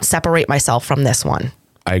could not separate myself from this one.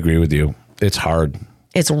 I agree with you. It's hard.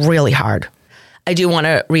 It's really hard. I do want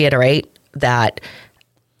to reiterate that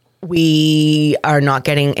we are not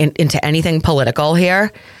getting into anything political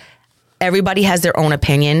here. Everybody has their own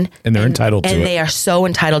opinion. And they're entitled to it. And they are so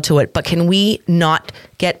entitled to it. But can we not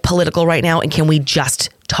get political right now? And can we just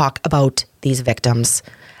talk about these victims?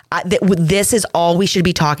 This is all we should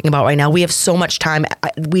be talking about right now. We have so much time.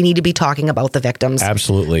 We need to be talking about the victims.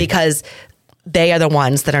 Absolutely. Because they are the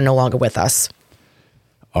ones that are no longer with us.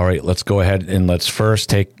 All right, let's go ahead and let's first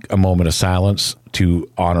take a moment of silence to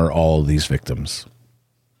honor all of these victims.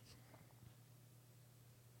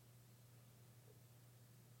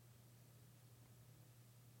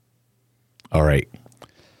 All right.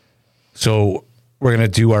 So we're going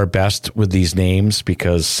to do our best with these names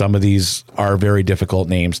because some of these are very difficult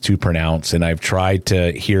names to pronounce. And I've tried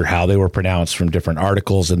to hear how they were pronounced from different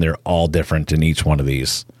articles, and they're all different in each one of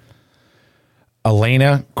these.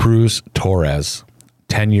 Elena Cruz Torres,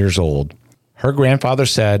 10 years old. Her grandfather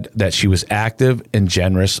said that she was active and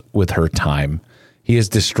generous with her time. He is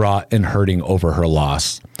distraught and hurting over her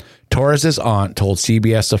loss. Torres' aunt told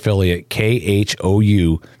CBS affiliate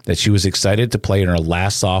KHOU that she was excited to play in her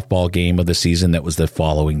last softball game of the season that was the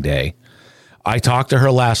following day. I talked to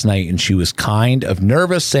her last night and she was kind of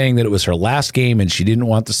nervous, saying that it was her last game and she didn't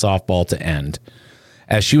want the softball to end.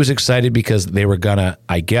 As she was excited because they were going to,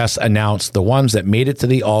 I guess, announce the ones that made it to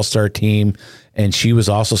the All-Star team. And she was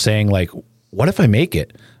also saying, like, what if I make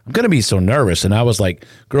it? I'm going to be so nervous. And I was like,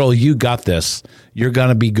 girl, you got this. You're going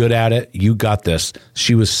to be good at it. You got this.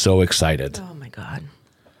 She was so excited. Oh, my God.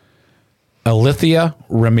 Alithia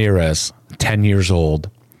Ramirez, 10 years old,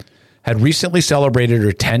 had recently celebrated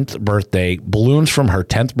her 10th birthday. Balloons from her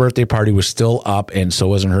 10th birthday party was still up, and so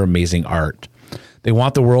was her amazing art. They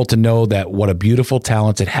want the world to know that what a beautiful,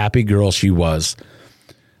 talented, happy girl she was.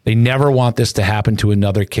 They never want this to happen to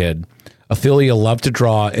another kid. Athilia loved to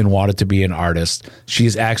draw and wanted to be an artist. She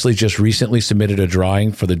has actually just recently submitted a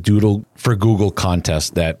drawing for the Doodle for Google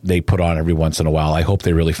contest that they put on every once in a while. I hope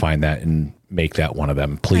they really find that and make that one of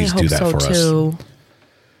them. Please do that for us.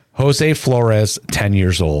 Jose Flores, 10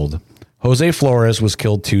 years old. Jose Flores was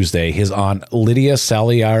killed Tuesday. His aunt Lydia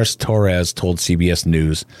Saliares Torres told CBS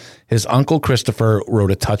News. His uncle Christopher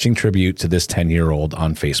wrote a touching tribute to this 10-year-old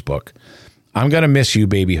on Facebook. I'm going to miss you,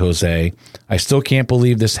 baby Jose. I still can't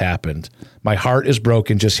believe this happened. My heart is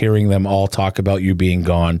broken just hearing them all talk about you being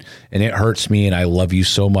gone, and it hurts me, and I love you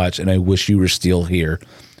so much, and I wish you were still here.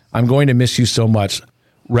 I'm going to miss you so much.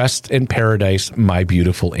 Rest in paradise, my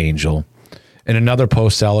beautiful angel. In another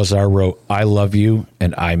post, Salazar wrote, I love you,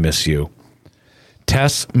 and I miss you.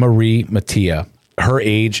 Tess Marie Mattia. Her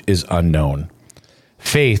age is unknown.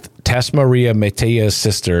 Faith, Tess Maria Mattia's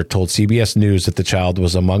sister, told CBS News that the child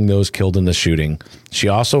was among those killed in the shooting. She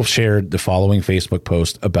also shared the following Facebook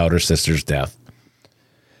post about her sister's death.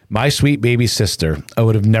 My sweet baby sister, I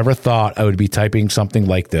would have never thought I would be typing something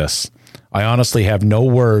like this. I honestly have no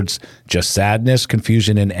words, just sadness,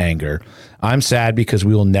 confusion, and anger. I'm sad because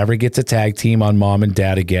we will never get to tag team on mom and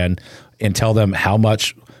dad again and tell them how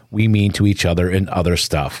much we mean to each other and other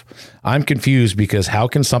stuff. I'm confused because how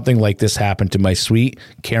can something like this happen to my sweet,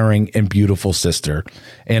 caring, and beautiful sister?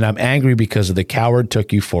 And I'm angry because the coward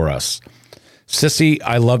took you for us. Sissy,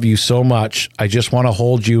 I love you so much. I just want to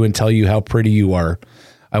hold you and tell you how pretty you are.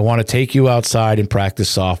 I want to take you outside and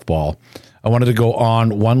practice softball. I wanted to go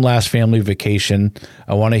on one last family vacation.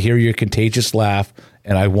 I want to hear your contagious laugh,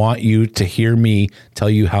 and I want you to hear me tell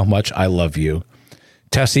you how much I love you.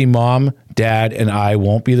 Tessie, mom, dad, and I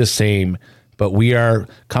won't be the same, but we are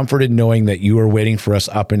comforted knowing that you are waiting for us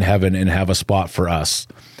up in heaven and have a spot for us.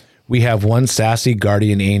 We have one sassy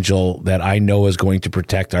guardian angel that I know is going to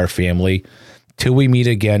protect our family. Till we meet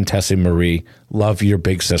again, Tessie Marie, love your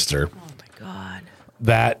big sister. Oh, my God.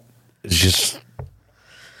 That is just,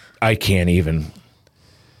 I can't even,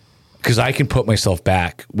 because I can put myself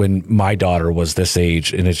back when my daughter was this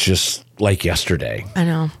age, and it's just like yesterday. I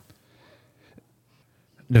know.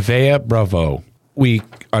 Nevaeh Bravo. We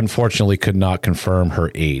unfortunately could not confirm her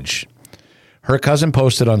age. Her cousin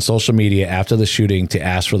posted on social media after the shooting to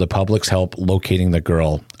ask for the public's help locating the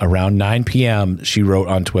girl. Around 9 p.m., she wrote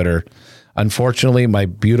on Twitter, unfortunately, my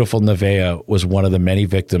beautiful Nevaeh was one of the many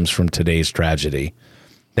victims from today's tragedy.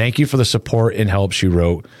 Thank you for the support and help, she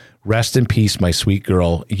wrote. Rest in peace, my sweet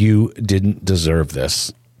girl. You didn't deserve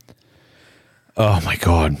this. Oh, my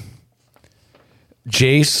God.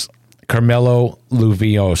 Jace Carmelo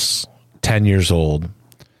Luvios, 10 years old,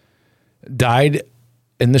 died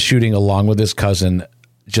in the shooting along with his cousin,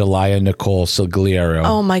 Jelia Nicole Sigliero.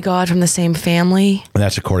 Oh, my God, from the same family? And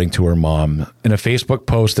that's according to her mom. In a Facebook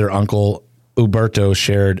post, their uncle, Uberto,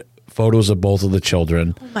 shared photos of both of the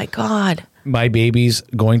children. Oh, my God. My baby's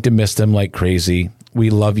going to miss them like crazy. We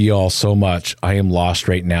love you all so much. I am lost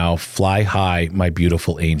right now. Fly high, my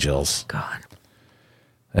beautiful angels. God.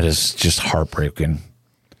 That is just heartbreaking.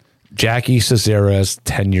 Jackie Cesares,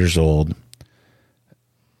 10 years old.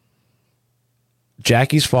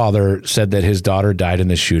 Jackie's father said that his daughter died in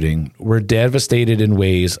the shooting. We're devastated in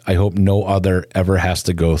ways I hope no other ever has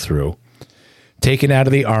to go through. Taken out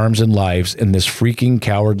of the arms and lives in this freaking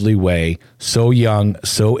cowardly way, so young,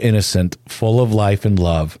 so innocent, full of life and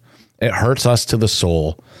love. It hurts us to the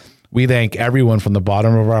soul. We thank everyone from the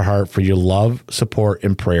bottom of our heart for your love, support,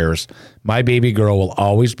 and prayers. My baby girl will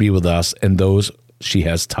always be with us and those she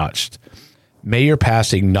has touched. May your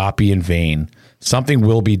passing not be in vain. Something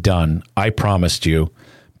will be done. I promised you.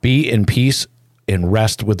 Be in peace and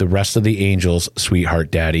rest with the rest of the angels,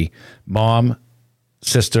 sweetheart daddy. Mom,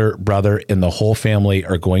 sister, brother, and the whole family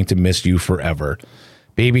are going to miss you forever.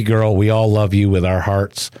 Baby girl, we all love you with our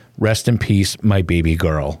hearts. Rest in peace, my baby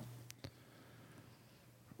girl.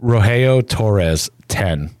 Rogelio Torres,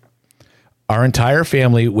 10. Our entire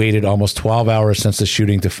family waited almost 12 hours since the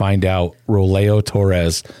shooting to find out Rogelio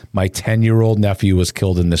Torres, my 10-year-old nephew, was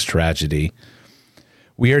killed in this tragedy.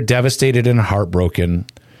 We are devastated and heartbroken.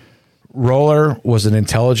 Roller was an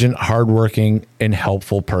intelligent, hardworking, and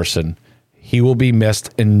helpful person. He will be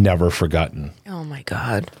missed and never forgotten. Oh, my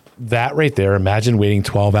God. That right there, imagine waiting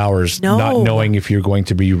 12 hours not knowing if you're going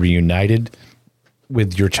to be reunited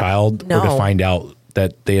with your child or to find out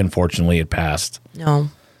that they unfortunately had passed. No.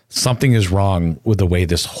 Something is wrong with the way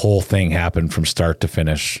this whole thing happened from start to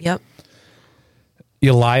finish. Yep.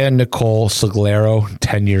 Jelia Nicole Sigliero,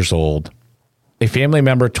 10 years old. A family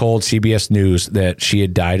member told CBS News that she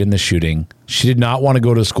had died in the shooting. She did not want to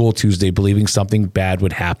go to school Tuesday believing something bad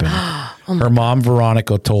would happen. Her mom,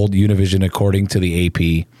 Veronica, told Univision, according to the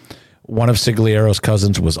AP, one of Sigliero's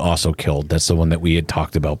cousins was also killed. That's the one that we had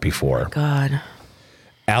talked about before. God.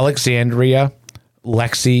 Alexandria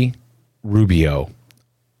Lexi Rubio.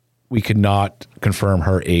 We could not confirm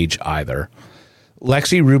her age either.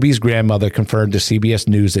 Lexi Ruby's grandmother confirmed to CBS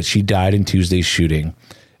News that she died in Tuesday's shooting.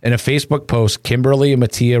 In a Facebook post, Kimberly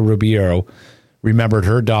Mattia Rubio remembered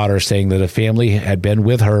her daughter saying that a family had been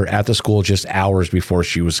with her at the school just hours before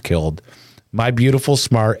she was killed. My beautiful,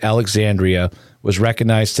 smart Alexandria was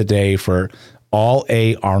recognized today for all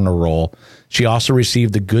A honor roll. She also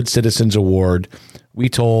received the Good Citizens Award. We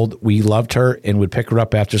told we loved her and would pick her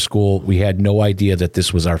up after school. We had no idea that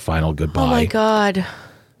this was our final goodbye. Oh, my God.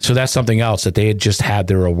 So that's something else, that they had just had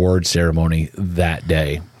their award ceremony that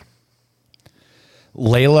day.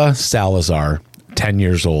 Layla Salazar, 10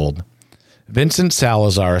 years old. Vincent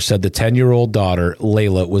Salazar said the 10-year-old daughter,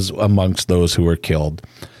 Layla, was amongst those who were killed.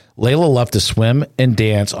 Layla loved to swim and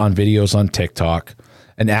dance on videos on TikTok.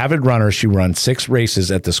 An avid runner, she ran 6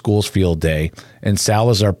 races at the school's field day, and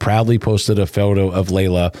Salazar proudly posted a photo of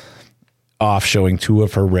Layla off showing 2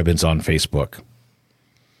 of her ribbons on Facebook.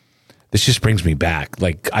 This just brings me back.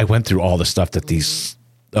 Like, I went through all the stuff that it's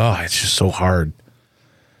just so hard.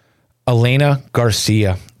 Elena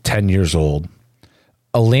Garcia, 10 years old.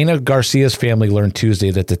 Elena Garcia's family learned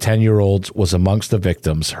Tuesday that the 10-year-old was amongst the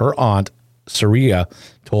victims. Her aunt, Saria,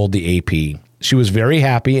 told the AP. She was very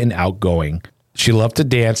happy and outgoing. She loved to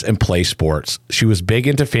dance and play sports. She was big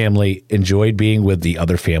into family, enjoyed being with the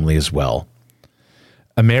other family as well.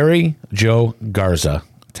 Amiri Jo Garza,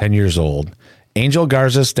 10 years old. Angel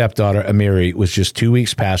Garza's stepdaughter, Amiri, was just 2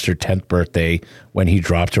 weeks past her 10th birthday when he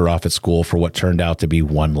dropped her off at school for what turned out to be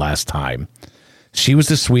one last time. She was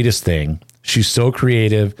the sweetest thing. She's so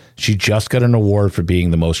creative. She just got an award for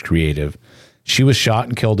being the most creative. She was shot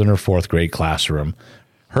and killed in her 4th grade classroom.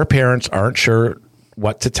 Her parents aren't sure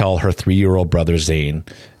what to tell her 3-year-old brother, Zane.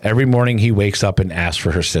 Every morning he wakes up and asks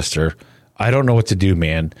for her sister. I don't know what to do,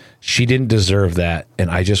 man. She didn't deserve that, and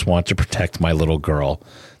I just want to protect my little girl.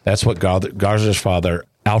 That's what Garza's father,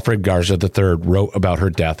 Alfred Garza III, wrote about her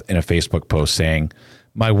death in a Facebook post saying,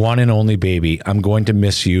 "My one and only baby, I'm going to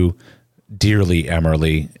miss you dearly,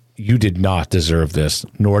 Emily. You did not deserve this,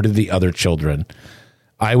 nor did the other children.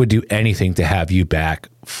 I would do anything to have you back.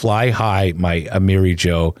 Fly high, my Amiri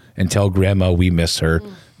Jo, and tell Grandma we miss her.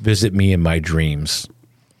 Visit me in my dreams."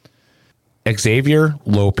 Xavier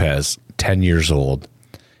Lopez, 10 years old.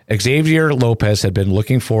 Xavier Lopez had been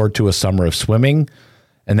looking forward to a summer of swimming,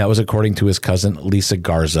 and that was according to his cousin, Lisa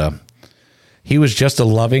Garza. He was just a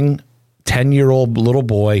loving 10-year-old little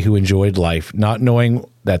boy who enjoyed life, not knowing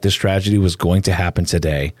that this tragedy was going to happen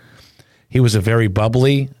today. He was a very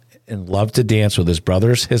bubbly and loved to dance with his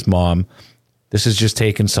brothers, his mom. This has just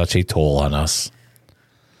taken such a toll on us.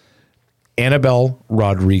 Annabelle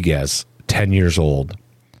Rodriguez, 10 years old.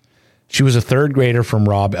 She was a 3rd grader from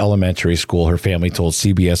Robb Elementary School, her family told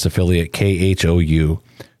CBS affiliate KHOU.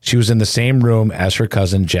 She was in the same room as her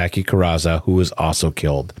cousin, Jackie Carraza, who was also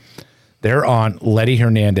killed. Their aunt, Letty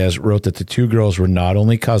Hernandez, wrote that the 2 girls were not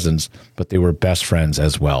only cousins, but they were best friends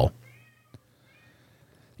as well.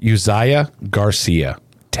 Uzziah Garcia,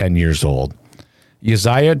 10 years old.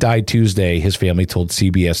 Uzziah died Tuesday, his family told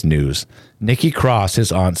CBS News. Nikki Cross,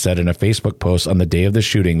 his aunt, said in a Facebook post on the day of the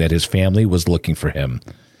shooting that his family was looking for him.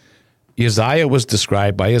 Uzziah was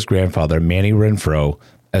described by his grandfather, Manny Renfro,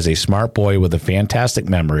 as a smart boy with a fantastic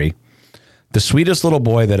memory, the sweetest little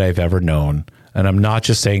boy that I've ever known, and I'm not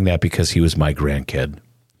just saying that because he was my grandkid.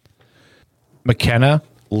 McKenna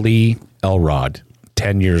Lee Elrod,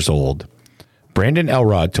 10 years old. Brandon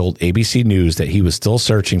Elrod told ABC News that he was still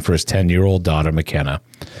searching for his 10-year-old daughter, McKenna.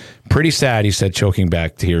 Pretty sad, he said, choking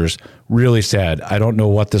back tears. Really sad. I don't know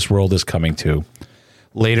what this world is coming to.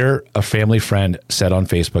 Later, a family friend said on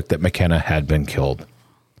Facebook that McKenna had been killed.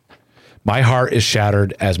 My heart is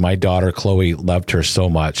shattered as my daughter, Chloe, loved her so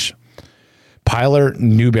much. Pilar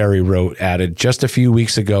Newberry added, just a few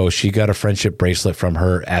weeks ago, she got a friendship bracelet from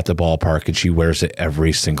her at the ballpark, and she wears it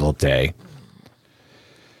every single day.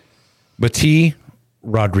 Betty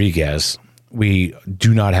Rodriguez, we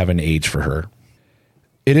do not have an age for her.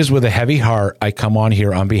 It is with a heavy heart I come on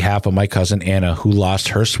here on behalf of my cousin Anna, who lost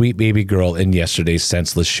her sweet baby girl in yesterday's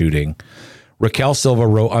senseless shooting. Raquel Silva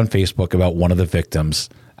wrote on Facebook about one of the victims.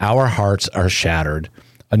 Our hearts are shattered.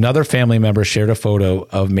 Another family member shared a photo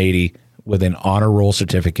of Mady with an honor roll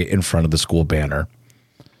certificate in front of the school banner.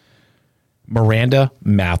 Miranda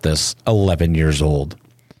Mathis, 11 years old.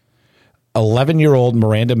 11-year-old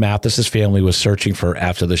Miranda Mathis's family was searching for her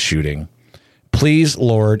after the shooting. Please,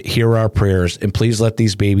 Lord, hear our prayers, and please let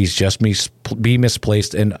these babies just be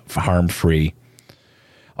misplaced and harm-free.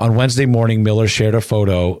 On Wednesday morning, Miller shared a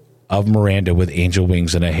photo of Miranda with angel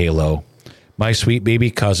wings and a halo. My sweet baby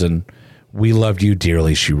cousin, we loved you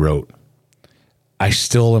dearly, she wrote. I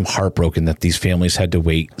still am heartbroken that these families had to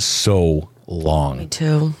wait so long. Me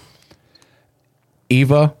too.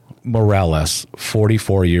 Eva Morales,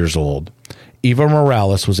 44 years old. Eva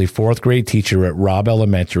Morales was a 4th grade teacher at Robb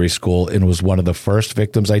Elementary School and was one of the first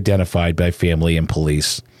victims identified by family and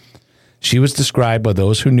police. She was described by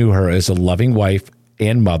those who knew her as a loving wife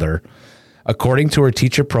and mother, According to her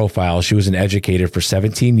teacher profile, she was an educator for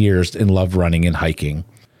 17 years and loved running and hiking.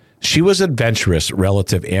 She was adventurous,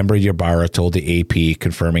 relative Amber Ybarra told the AP,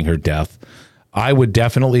 confirming her death. I would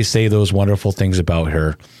definitely say those wonderful things about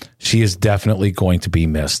her. She is definitely going to be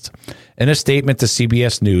missed. In a statement to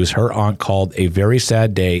CBS News, her aunt called a very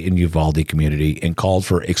sad day in Uvalde community and called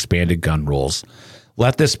for expanded gun rules.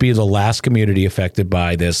 Let this be the last community affected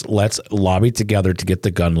by this. Let's lobby together to get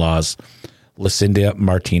the gun laws, Lucinda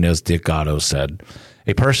Martinez Delgado said.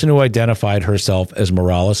 A person who identified herself as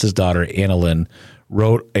Morales' daughter, Annalyn,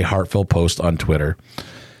 wrote a heartfelt post on Twitter.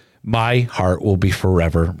 My heart will be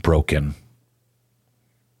forever broken.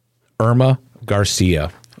 Irma Garcia,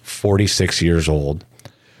 46 years old.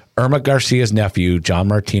 Irma Garcia's nephew, John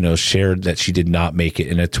Martinez, shared that she did not make it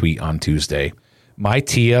in a tweet on Tuesday. My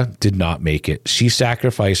Tia did not make it. She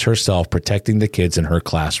sacrificed herself protecting the kids in her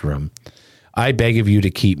classroom. I beg of you to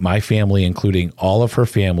keep my family, including all of her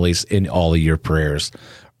families, in all of your prayers.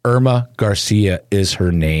 Irma Garcia is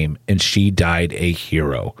her name, and she died a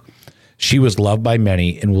hero. She was loved by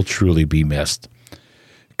many and will truly be missed.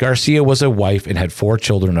 Garcia was a wife and had 4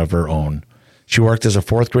 children of her own. She worked as a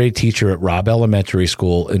 4th grade teacher at Robb Elementary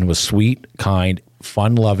School and was sweet, kind,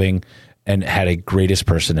 fun-loving, and had a greatest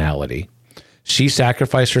personality. She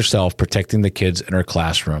sacrificed herself protecting the kids in her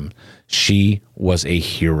classroom. She was a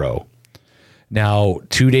hero. Now,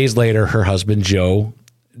 2 days later, her husband, Joe,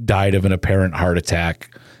 died of an apparent heart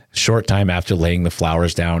attack a short time after laying the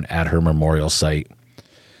flowers down at her memorial site.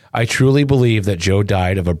 I truly believe that Joe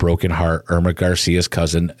died of a broken heart, Irma Garcia's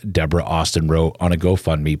cousin, Deborah Austin, wrote on a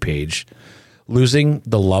GoFundMe page. Losing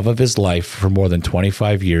the love of his life for more than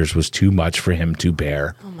 25 years was too much for him to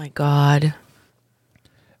bear. Oh, my God.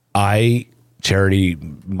 Charity,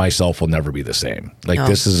 myself will never be the same.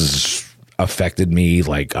 This has affected me.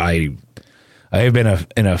 I have been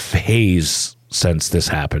in a phase since this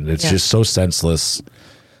happened. It's just so senseless.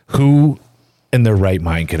 Who in their right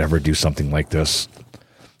mind could ever do something like this?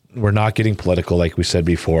 We're not getting political like we said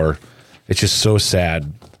before. It's just so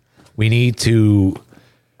sad. We need to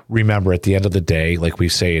remember at the end of the day, like we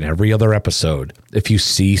say in every other episode, if you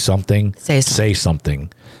see something, say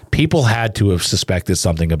something. People had to have suspected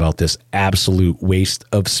something about this absolute waste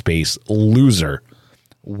of space loser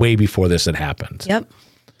way before this had happened. Yep.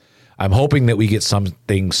 I'm hoping that we get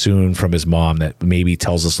something soon from his mom that maybe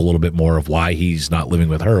tells us a little bit more of why he's not living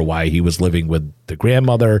with her, why he was living with the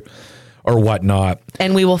grandmother or whatnot.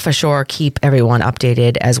 And we will for sure keep everyone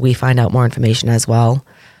updated as we find out more information as well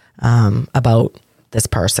about this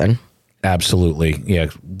person. Absolutely. Yeah,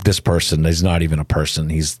 this person is not even a person.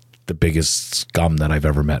 He's the biggest scum that I've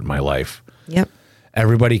ever met in my life. Yep.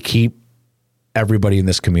 Everybody keep everybody in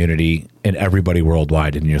this community and everybody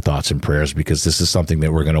worldwide in your thoughts and prayers, because this is something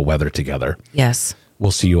that we're going to weather together. Yes.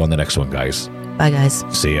 We'll see you on the next one, guys. Bye, guys.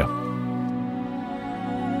 See ya.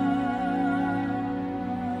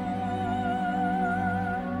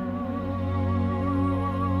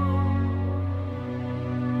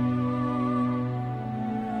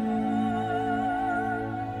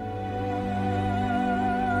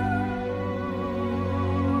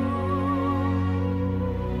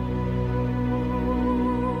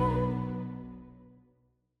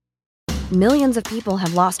 Millions of people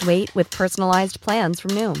have lost weight with personalized plans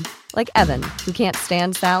from Noom. Like Evan, who can't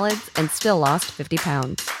stand salads and still lost 50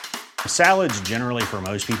 pounds. Salads generally for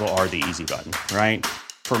most people are the easy button, right?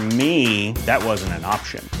 For me, that wasn't an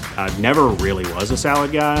option. I never really was a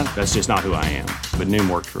salad guy. That's just not who I am. But Noom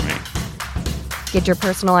worked for me. Get your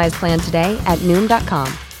personalized plan today at Noom.com.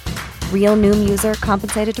 Real Noom user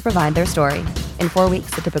compensated to provide their story. In 4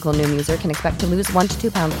 weeks, the typical Noom user can expect to lose 1 to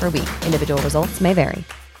 2 pounds per week. Individual results may vary.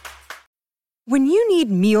 When you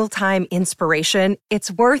need mealtime inspiration,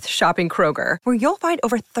 it's worth shopping Kroger, where you'll find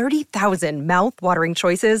over 30,000 mouth-watering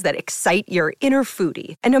choices that excite your inner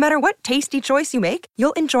foodie. And no matter what tasty choice you make,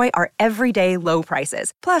 you'll enjoy our everyday low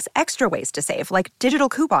prices, plus extra ways to save, like digital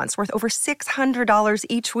coupons worth over $600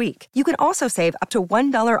 each week. You can also save up to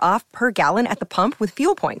 $1 off per gallon at the pump with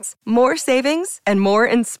fuel points. More savings and more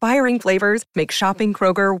inspiring flavors make shopping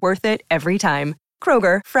Kroger worth it every time.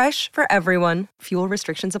 Kroger, fresh for everyone. Fuel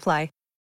restrictions apply.